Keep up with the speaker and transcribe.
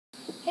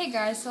Hey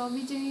guys, so I'll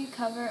be doing a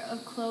cover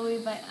of Chloe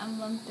by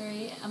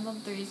Emblem3.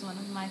 Emblem3 is one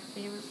of my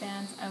favorite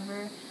bands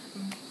ever.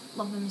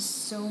 Love them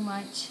so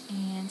much,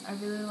 and I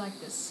really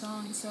like this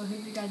song, so I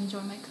hope you guys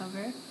enjoy my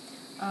cover.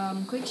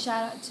 Quick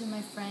shout out to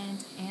my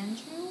friend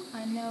Andrew.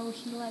 I know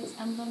he likes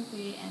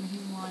Emblem3 and he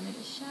wanted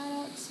a shout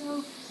out,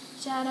 so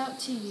shout out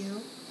to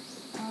you.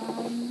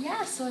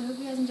 Yeah, so I hope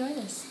you guys enjoy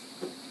this.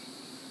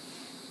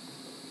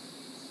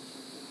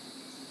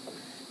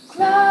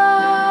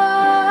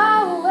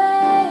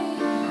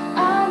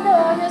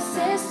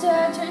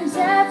 Turns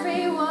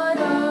everyone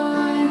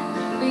on,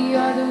 but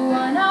you're the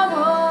one I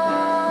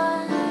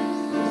want.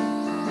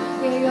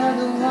 Yeah, you're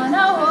the one I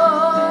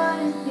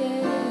want.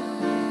 Yeah.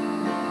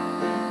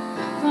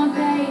 Front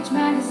page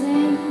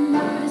magazine,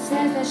 everybody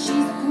says that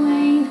she's the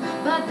queen,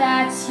 but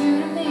that's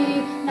you to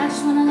me. And I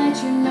just wanna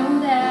let you know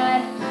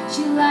that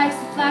she likes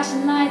the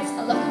flashing lights.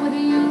 I love the way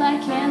that you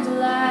like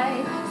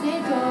candlelight. Stay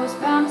close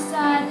by my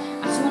side.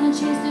 I just wanna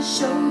chase to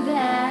show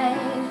that.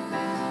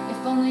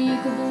 If only you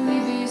could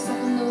believe in yourself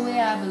in the way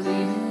I believe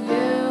in you.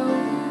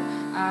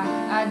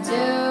 I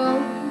do.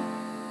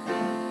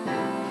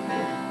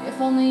 If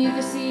only you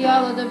could see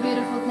all of the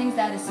beautiful things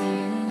that I see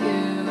in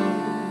you.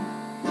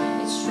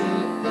 It's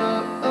true.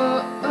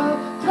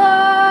 Chloe,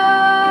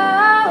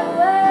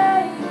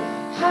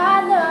 I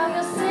know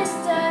your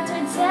sister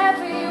turns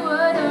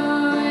everyone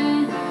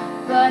on,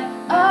 but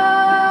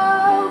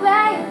oh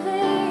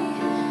baby,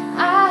 I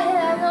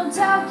have no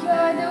doubt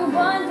you're the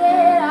one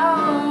that I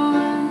want.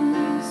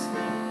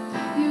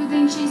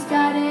 She's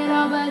got it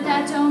all, but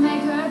that don't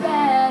make her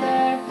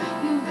better.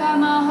 You've got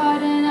my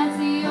heart, and that's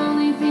the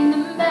only thing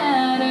that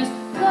matters.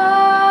 Chloe,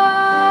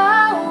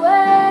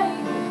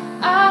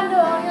 I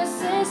know your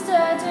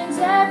sister turns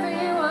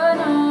everyone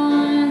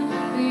on,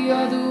 but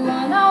you're the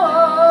one I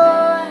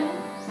want.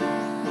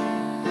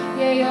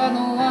 Yeah, you're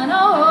the one I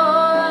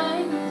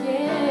want.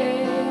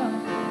 Yeah.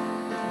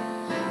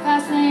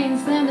 Fast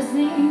lanes,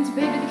 limousines,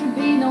 baby, there can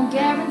be no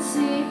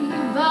guarantee.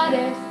 But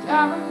if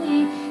you're with me,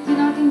 you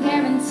know I can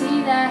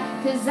guarantee that.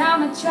 Cause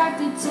I'm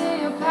attracted to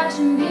your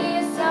passion. Be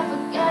yourself,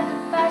 forget the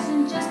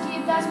fashion. Just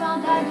keep that smile,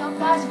 that your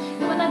passion.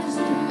 You will not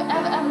deserve to be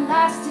forever,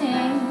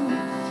 everlasting.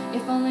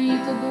 If only you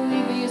could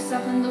believe in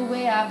yourself in the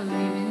way I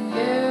believe in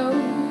you.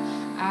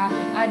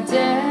 I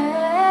do.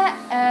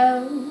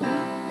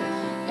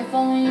 If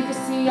only you could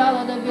see all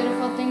of the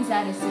beautiful things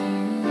that I see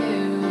in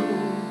you.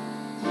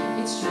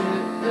 It's true.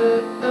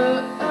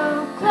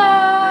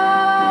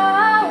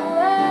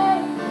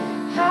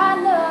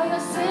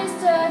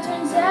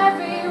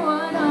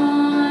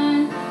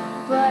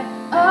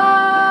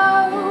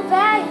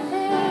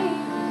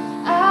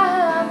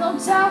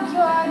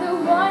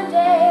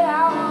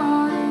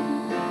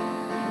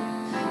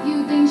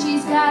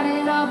 She's got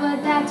it all,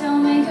 but that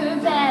don't make her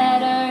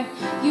better.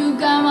 You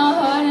got my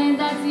heart, and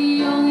that's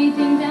the only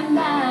thing that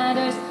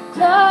matters.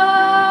 Chloe,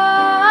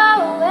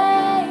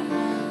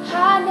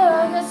 I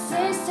know your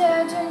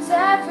sister turns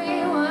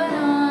everyone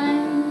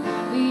on,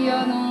 but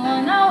you're the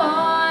one I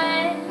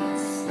want.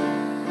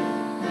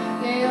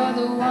 Yeah, you're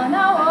the one I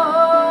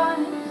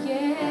want.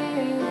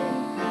 Yeah.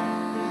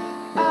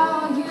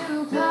 All you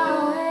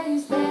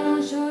Chloes, they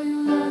don't show you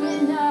love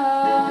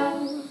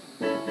enough.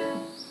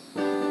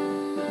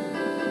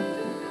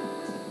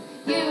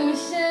 You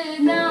should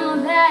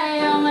know that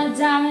you're my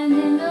diamond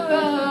in the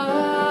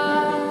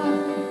rough.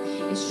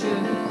 It's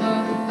true.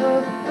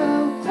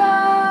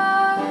 Chloe,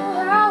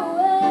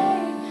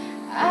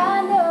 I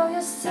know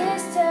your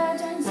sister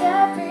turns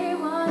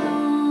everyone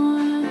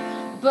on,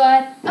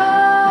 but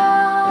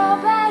oh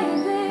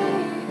baby,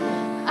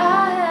 I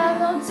have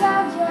no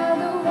doubt you're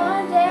the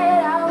one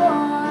that I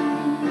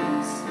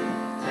want.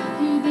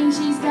 You think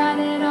she's got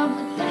it all,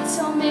 but that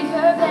don't make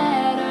her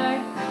better.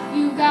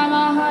 You got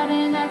my heart,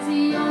 and that's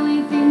the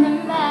only thing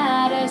that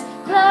matters.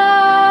 Chloe,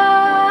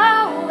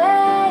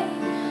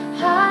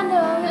 I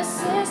know your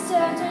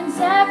sister turns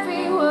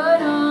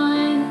everyone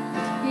on.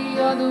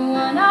 You're the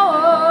one I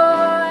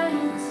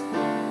want.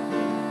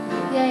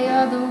 Yeah,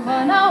 you're the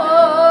one I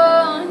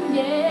want.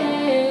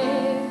 Yeah,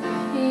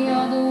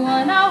 you're the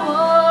one I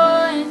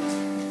want.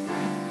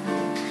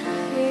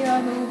 Yeah,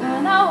 you're the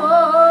one I want.